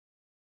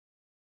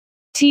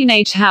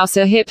Teenage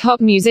Hausa hip-hop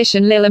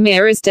musician Lil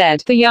Ameer is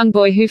dead. The young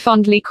boy who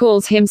fondly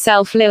calls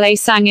himself Lil A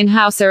sang in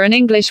Hausa and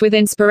English with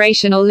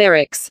inspirational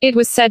lyrics. It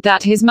was said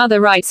that his mother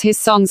writes his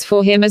songs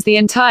for him as the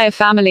entire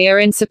family are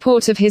in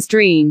support of his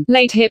dream.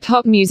 Late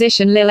hip-hop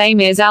musician Lil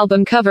Ameer's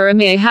album cover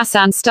Ameer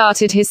Hassan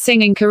started his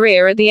singing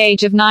career at the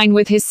age of 9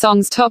 with his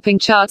songs topping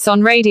charts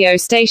on radio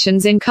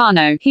stations in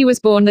Kano. He was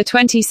born the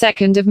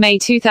 22nd of May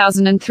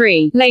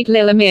 2003. Late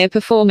Lil Ameer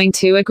performing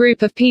to a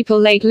group of people.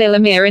 Late Lil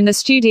Ameer in the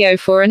studio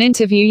for an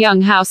interview.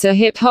 Young Hausa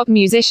hip-hop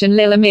musician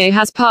Lil Ameer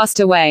has passed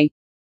away.